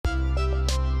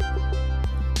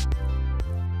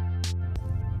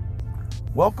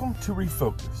Welcome to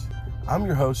Refocus. I'm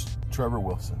your host, Trevor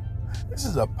Wilson. This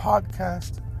is a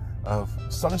podcast of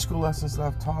Sunday school lessons that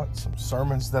I've taught, some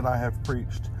sermons that I have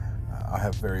preached. I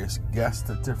have various guests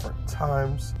at different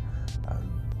times.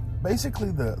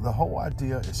 Basically, the whole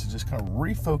idea is to just kind of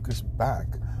refocus back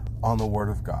on the Word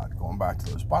of God, going back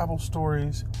to those Bible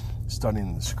stories,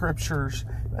 studying the Scriptures.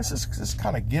 Let's just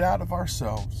kind of get out of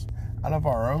ourselves, out of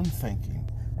our own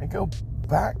thinking, and go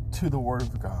back to the Word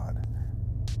of God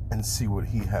and see what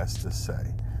He has to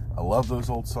say. I love those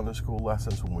old Sunday school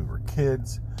lessons when we were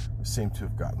kids. We seem to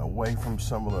have gotten away from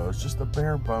some of those, just the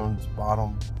bare bones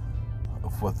bottom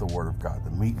of what the Word of God,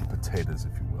 the meat and potatoes,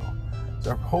 if you will.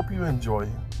 So I hope you enjoy it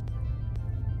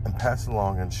and pass it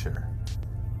along and share.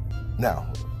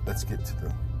 Now, let's get to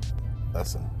the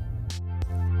lesson.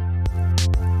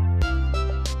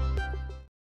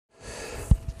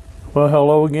 Well,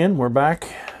 hello again. We're back,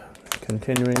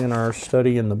 continuing in our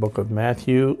study in the book of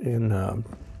Matthew in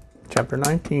chapter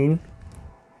 19.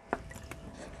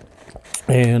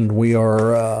 And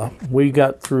we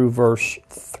got through verse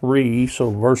 3. So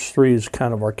verse 3 is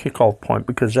kind of our kickoff point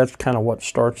because that's kind of what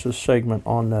starts this segment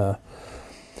on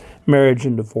marriage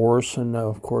and divorce. And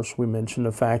of course, we mentioned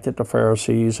the fact that the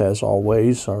Pharisees, as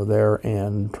always, are there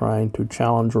and trying to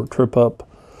challenge or trip up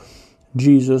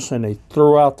Jesus, and they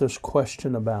throw out this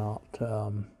question about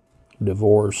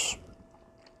divorce.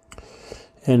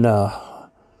 And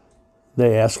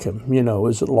they ask him,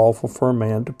 is it lawful for a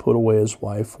man to put away his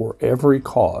wife for every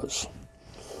cause?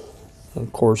 And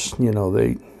of course,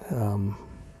 they're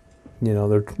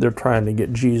trying to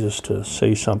get Jesus to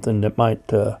say something that might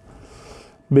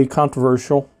be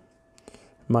controversial,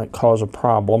 might cause a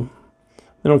problem.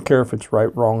 They don't care if it's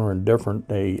right, wrong, or indifferent.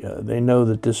 They know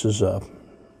that this is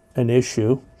an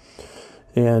issue,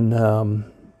 and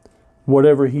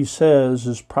whatever he says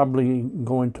is probably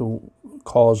going to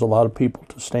cause a lot of people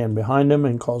to stand behind him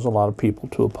and cause a lot of people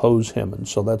to oppose him, and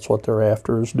so that's what they're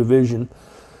after, is division.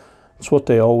 It's what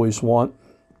they always want.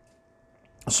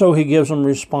 So he gives them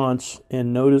response,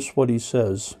 and notice what he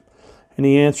says. And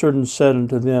he answered and said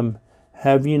unto them,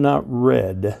 have ye not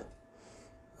read?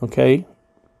 Okay,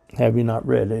 have you not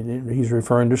read? And he's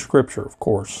referring to Scripture, of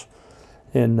course,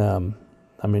 and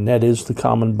that is the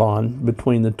common bond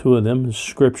between the two of them, is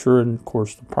Scripture. And of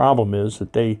course, the problem is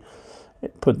that they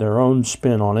put their own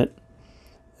spin on it.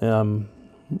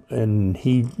 And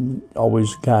he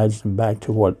always guides them back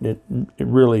to what it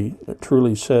really,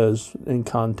 truly says in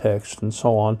context and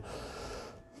so on.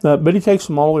 But he takes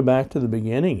them all the way back to the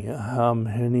beginning.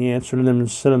 And he answered them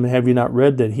and said, have you not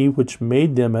read that he which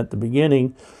made them at the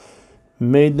beginning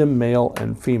made them male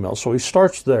and female? So he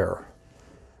starts there.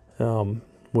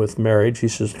 With marriage, he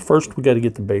says, first we got to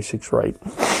get the basics right.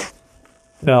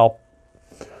 Now,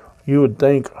 you would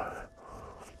think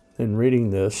in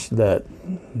reading this that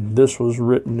this was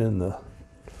written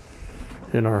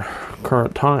in our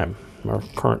current time, our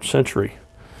current century.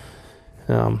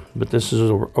 But this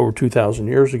is over 2,000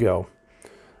 years ago.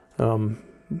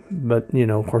 But,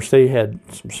 of course, they had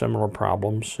some similar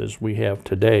problems as we have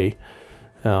today.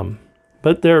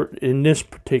 But in this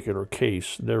particular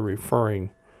case, they're referring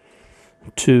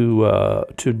to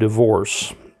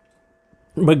divorce.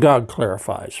 But God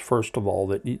clarifies, first of all,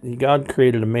 that God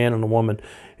created a man and a woman,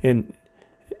 and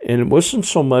it wasn't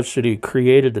so much that He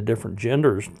created the different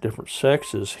genders, different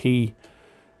sexes. He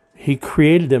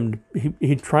created them.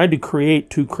 He tried to create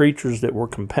two creatures that were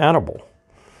compatible.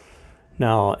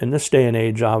 Now, in this day and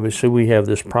age, obviously, we have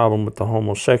this problem with the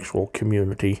homosexual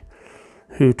community,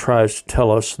 who tries to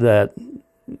tell us that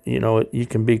you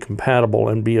can be compatible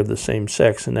and be of the same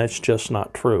sex, and that's just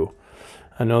not true.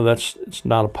 I know it's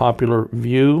not a popular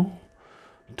view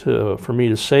for me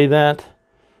to say that,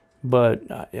 but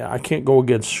I can't go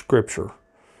against Scripture.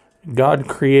 God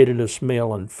created us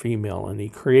male and female, and He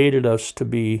created us to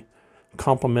be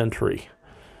complementary.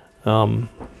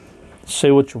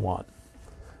 Say what you want.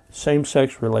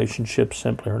 Same-sex relationships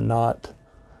simply are not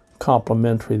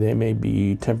complementary. They may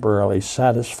be temporarily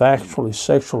sexually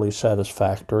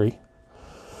satisfactory,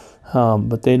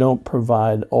 but they don't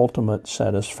provide ultimate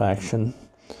satisfaction.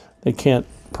 They can't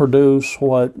produce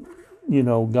what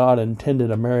God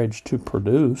intended a marriage to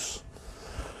produce.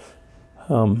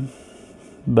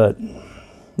 But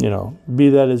be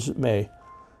that as it may,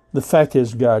 the fact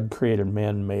is God created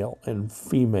man, male, and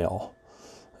female.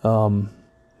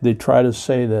 They try to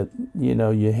say that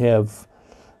you have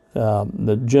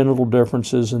the genital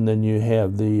differences, and then you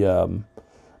have the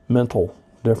mental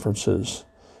differences.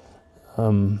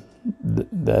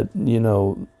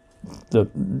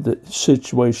 The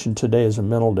situation today is a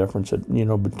mental difference.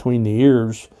 Between the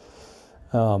ears,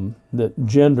 that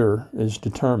gender is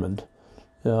determined,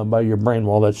 by your brain.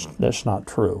 Well, that's not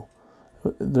true.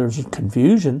 There's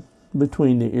confusion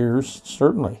between the ears,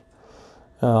 certainly.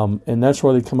 And that's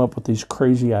why they come up with these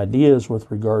crazy ideas with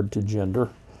regard to gender.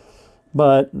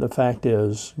 But the fact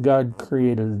is, God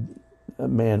created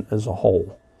man as a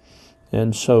whole.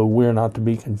 And so we're not to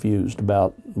be confused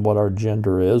about what our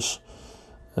gender is.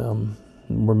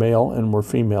 We're male and we're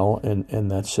female,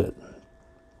 and that's it.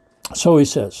 So he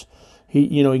says, he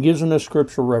gives them the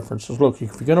scriptural references. Look,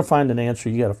 if you're going to find an answer,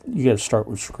 you got to start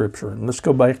with Scripture. And let's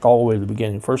go back all the way to the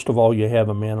beginning. First of all, you have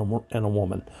a man and a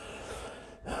woman.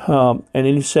 And then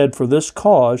he said, for this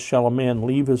cause shall a man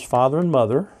leave his father and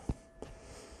mother,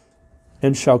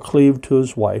 and shall cleave to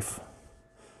his wife,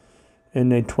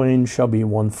 and they twain shall be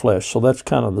one flesh. So that's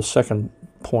kind of the second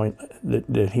point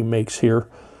that he makes here.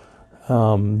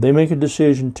 They make a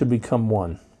decision to become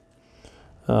one.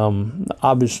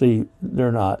 Obviously,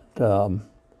 they're not,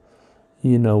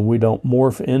 we don't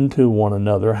morph into one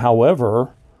another.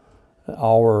 However,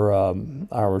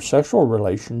 our sexual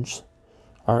relations,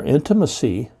 our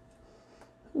intimacy,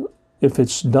 if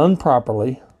it's done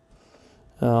properly,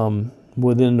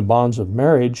 within the bonds of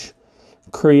marriage,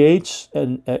 creates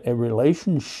a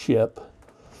relationship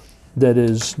that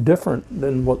is different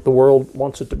than what the world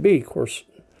wants it to be. Of course,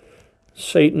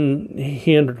 Satan,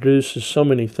 he introduces so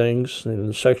many things in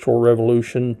the sexual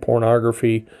revolution,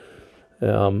 pornography,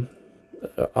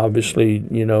 obviously,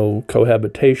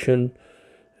 cohabitation,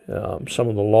 some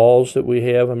of the laws that we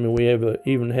have. I mean, we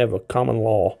even have a common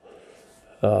law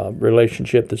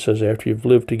relationship that says after you've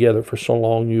lived together for so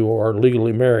long, you are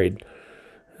legally married.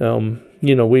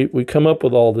 We come up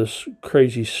with all this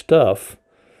crazy stuff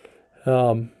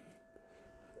to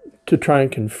try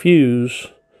and confuse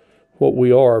what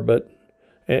we are, but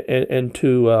and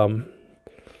to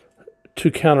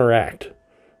counteract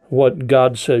what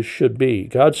God says should be.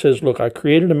 God says, look, I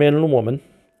created a man and a woman,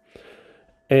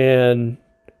 and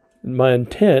my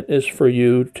intent is for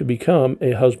you to become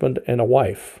a husband and a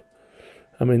wife.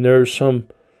 I mean, there's some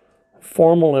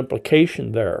formal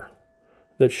implication there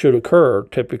that should occur.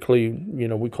 Typically,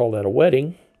 we call that a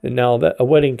wedding. And now that a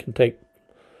wedding can take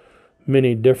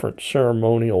many different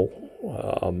ceremonial,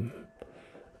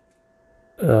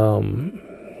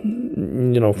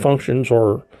 functions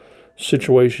or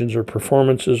situations or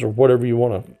performances or whatever you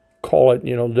want to call it.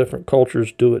 Different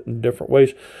cultures do it in different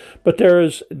ways. But there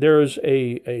is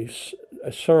a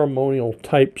ceremonial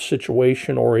type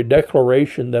situation or a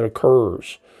declaration that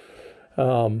occurs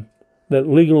that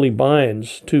legally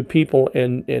binds two people,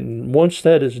 and once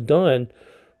that is done,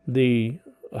 the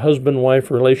husband-wife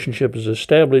relationship is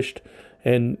established,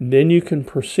 and then you can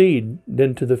proceed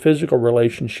then to the physical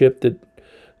relationship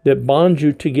that bonds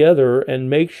you together and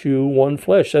makes you one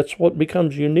flesh. That's what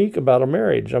becomes unique about a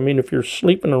marriage. I mean, if you're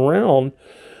sleeping around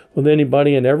with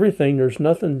anybody and everything, there's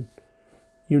nothing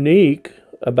unique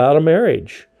about a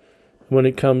marriage. When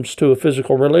it comes to a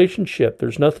physical relationship,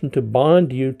 there's nothing to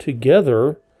bond you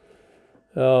together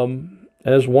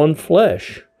as one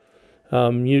flesh.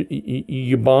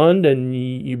 You bond and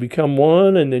you become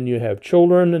one, and then you have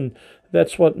children, and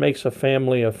that's what makes a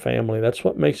family a family. That's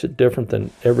what makes it different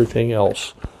than everything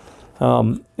else.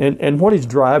 And what he's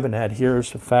driving at here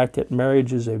is the fact that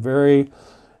marriage is a very,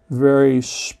 very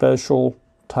special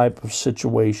type of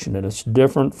situation, and it's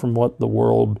different from what the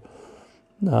world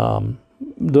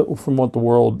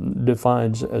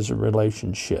defines as a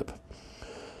relationship.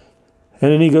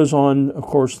 And then he goes on, of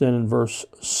course, then in verse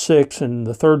 6, and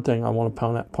the third thing I want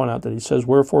to point out that he says,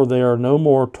 wherefore they are no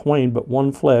more twain, but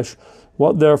one flesh.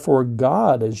 What therefore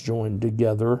God has joined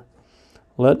together,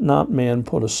 let not man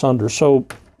put asunder. So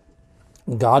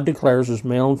God declares as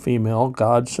male and female.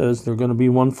 God says they're going to be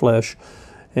one flesh,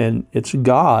 and it's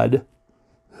God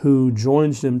who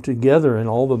joins them together. In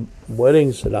all the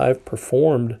weddings that I've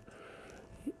performed,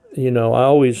 I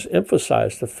always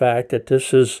emphasize the fact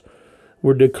that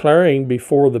we're declaring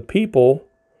before the people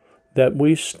that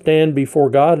we stand before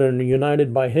God and are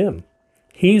united by Him.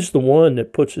 He's the one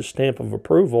that puts his stamp of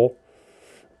approval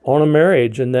on a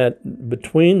marriage, and that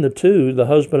between the two, the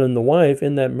husband and the wife,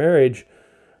 in that marriage,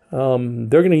 they're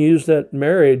going to use that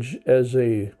marriage as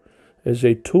a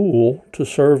tool to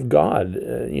serve God.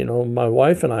 My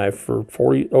wife and I, for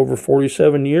over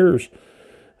 47 years,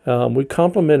 we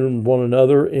complimented one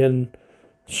another in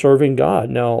serving God.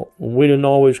 Now, we didn't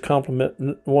always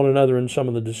compliment one another in some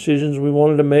of the decisions we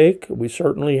wanted to make. We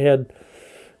certainly had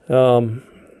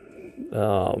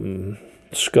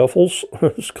scuffles,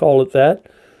 let's call it that.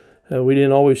 We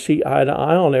didn't always see eye to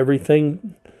eye on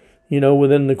everything,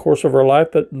 within the course of our life.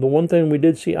 But the one thing we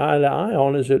did see eye to eye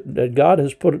on is that God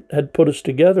had put us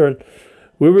together, and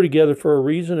we were together for a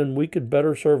reason, and we could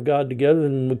better serve God together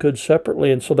than we could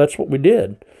separately, and so that's what we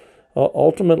did.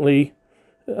 Ultimately,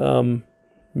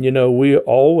 we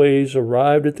always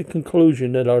arrived at the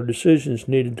conclusion that our decisions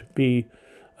needed to be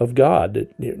of God. That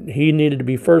He needed to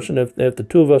be first, and if the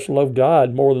two of us loved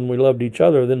God more than we loved each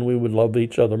other, then we would love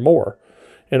each other more,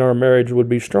 and our marriage would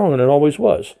be strong, and it always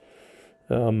was.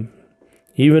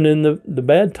 Even in the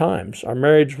bad times, our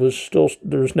marriage was still,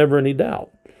 there was never any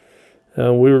doubt.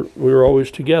 We were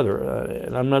always together.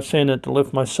 And I'm not saying that to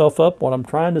lift myself up. What I'm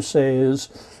trying to say is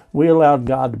we allowed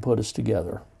God to put us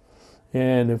together.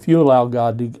 And if you allow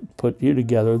God to put you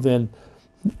together, then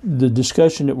the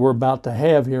discussion that we're about to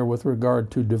have here with regard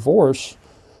to divorce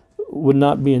would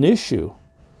not be an issue.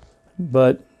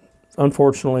 But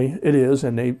unfortunately it is,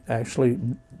 and they actually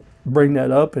bring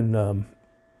that up in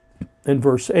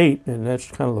verse 8, and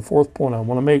that's kind of the fourth point I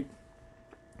want to make.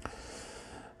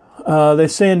 They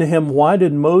say unto him, why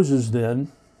did Moses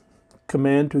then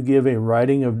command to give a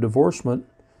writing of divorcement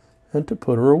and to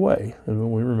put her away?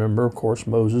 And we remember, of course,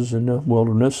 Moses in the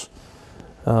wilderness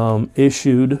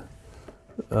issued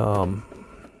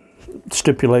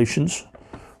stipulations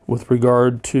with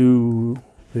regard to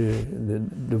the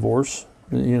divorce,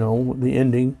 the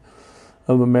ending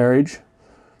of a marriage.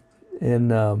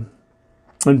 And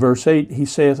in verse 8, he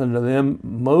saith unto them,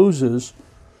 Moses,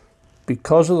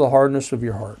 because of the hardness of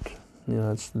your heart.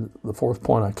 That's the fourth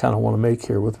point I kind of want to make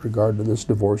here with regard to this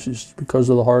divorce, is because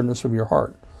of the hardness of your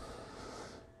heart.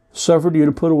 Suffered you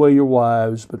to put away your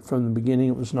wives, but from the beginning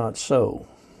it was not so.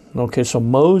 Okay, so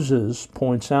Moses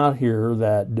points out here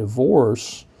that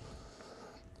divorce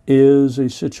is a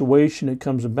situation that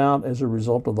comes about as a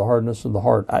result of the hardness of the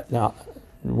heart. Now,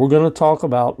 we're going to talk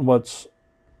about what's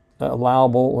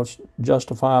allowable, what's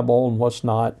justifiable, and what's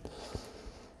not.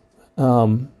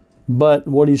 But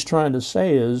what he's trying to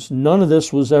say is none of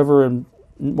this was ever in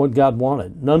what God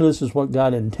wanted. None of this is what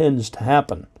God intends to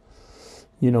happen.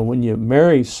 When you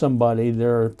marry somebody,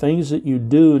 there are things that you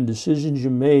do and decisions you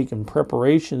make and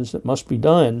preparations that must be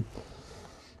done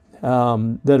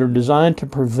that are designed to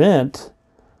prevent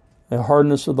a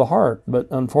hardness of the heart. But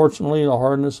unfortunately, the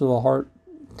hardness of the heart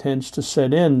tends to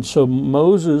set in. So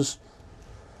Moses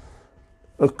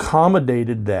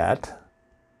accommodated that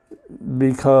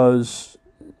because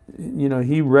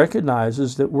he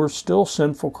recognizes that we're still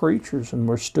sinful creatures, and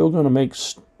we're still going to make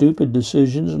stupid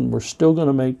decisions, and we're still going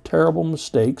to make terrible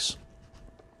mistakes,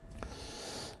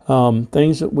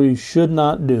 things that we should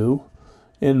not do,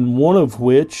 and one of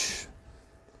which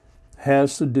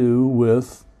has to do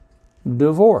with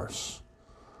divorce.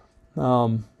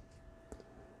 And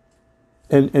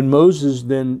Moses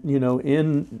then,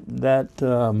 in that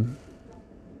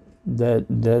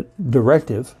that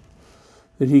directive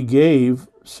that he gave,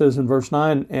 says in verse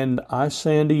 9, and I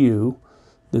say unto you,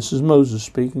 this is Moses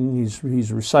speaking,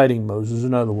 he's reciting Moses,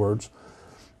 in other words,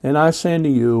 and I say unto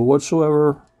you,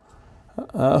 whosoever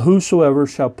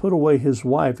shall put away his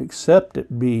wife, except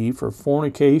it be for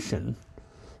fornication,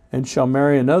 and shall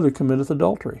marry another, committeth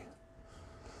adultery.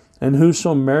 And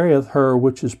whoso marrieth her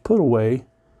which is put away,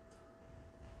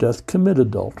 doth commit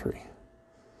adultery.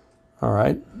 All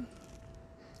right?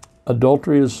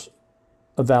 Adultery is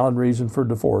a valid reason for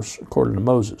divorce, according to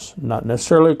Moses. Not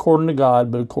necessarily according to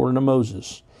God, but according to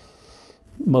Moses.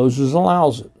 Moses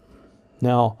allows it.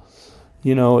 Now,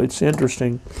 it's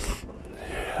interesting.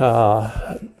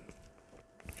 Well,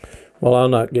 I'll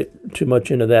not get too much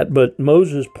into that, but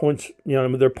Moses points,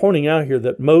 they're pointing out here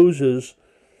that Moses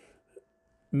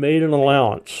made an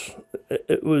allowance.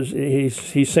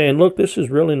 He's saying, look, this is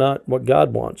really not what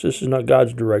God wants. This is not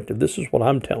God's directive. This is what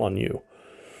I'm telling you.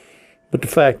 But the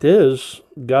fact is,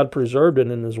 God preserved it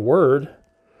in His Word.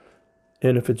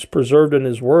 And if it's preserved in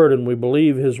His Word and we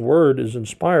believe His Word is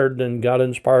inspired, then God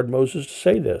inspired Moses to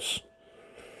say this.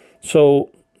 So,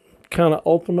 kind of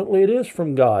ultimately it is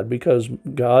from God, because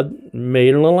God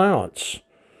made an allowance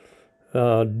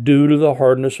due to the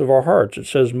hardness of our hearts. It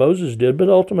says Moses did, but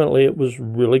ultimately it was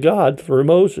really God through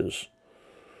Moses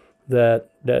that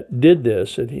did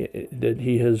this, that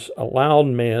he has allowed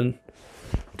man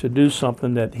to do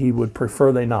something that he would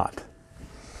prefer they not.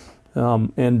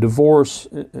 And divorce,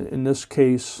 in this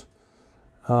case,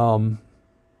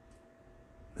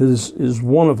 is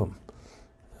one of them.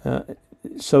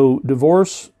 So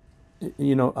divorce, I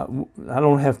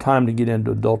don't have time to get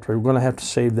into adultery. We're going to have to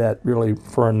save that really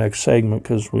for our next segment,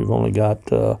 because we've only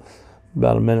got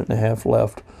about a minute and a half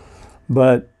left.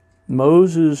 But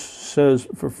Moses says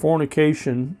for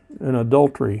fornication and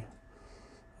adultery,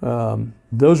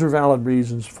 those are valid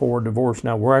reasons for divorce.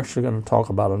 Now, we're actually going to talk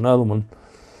about another one,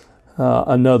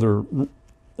 another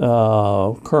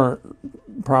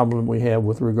current problem we have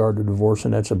with regard to divorce,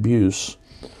 and that's abuse.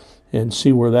 and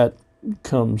see where that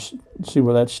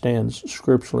stands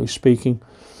scripturally speaking.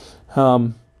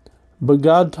 But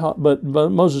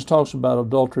Moses talks about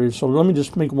adultery. So let me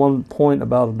just make one point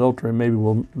about adultery, and maybe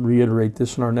we'll reiterate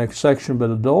this in our next section. But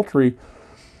adultery,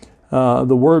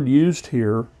 the word used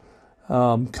here,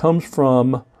 comes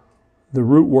from the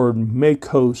root word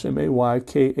maykos, M-A-Y-K-H-O-S.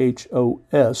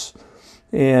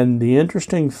 And the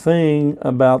interesting thing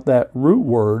about that root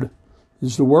word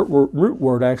is the root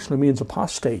word actually means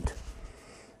apostate.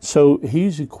 So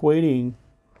he's equating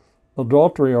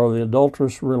adultery, or the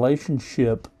adulterous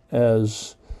relationship,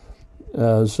 as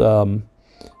an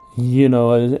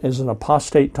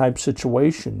apostate type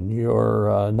situation.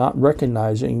 You're not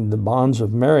recognizing the bonds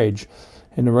of marriage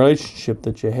and the relationship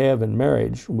that you have in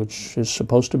marriage, which is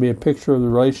supposed to be a picture of the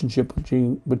relationship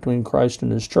between Christ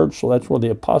and His church. So that's where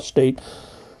the apostate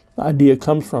idea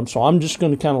comes from. So I'm just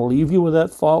going to kind of leave you with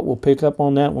that thought. We'll pick up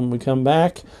on that when we come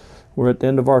back. We're at the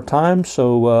end of our time,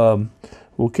 so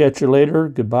we'll catch you later.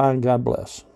 Goodbye and God bless.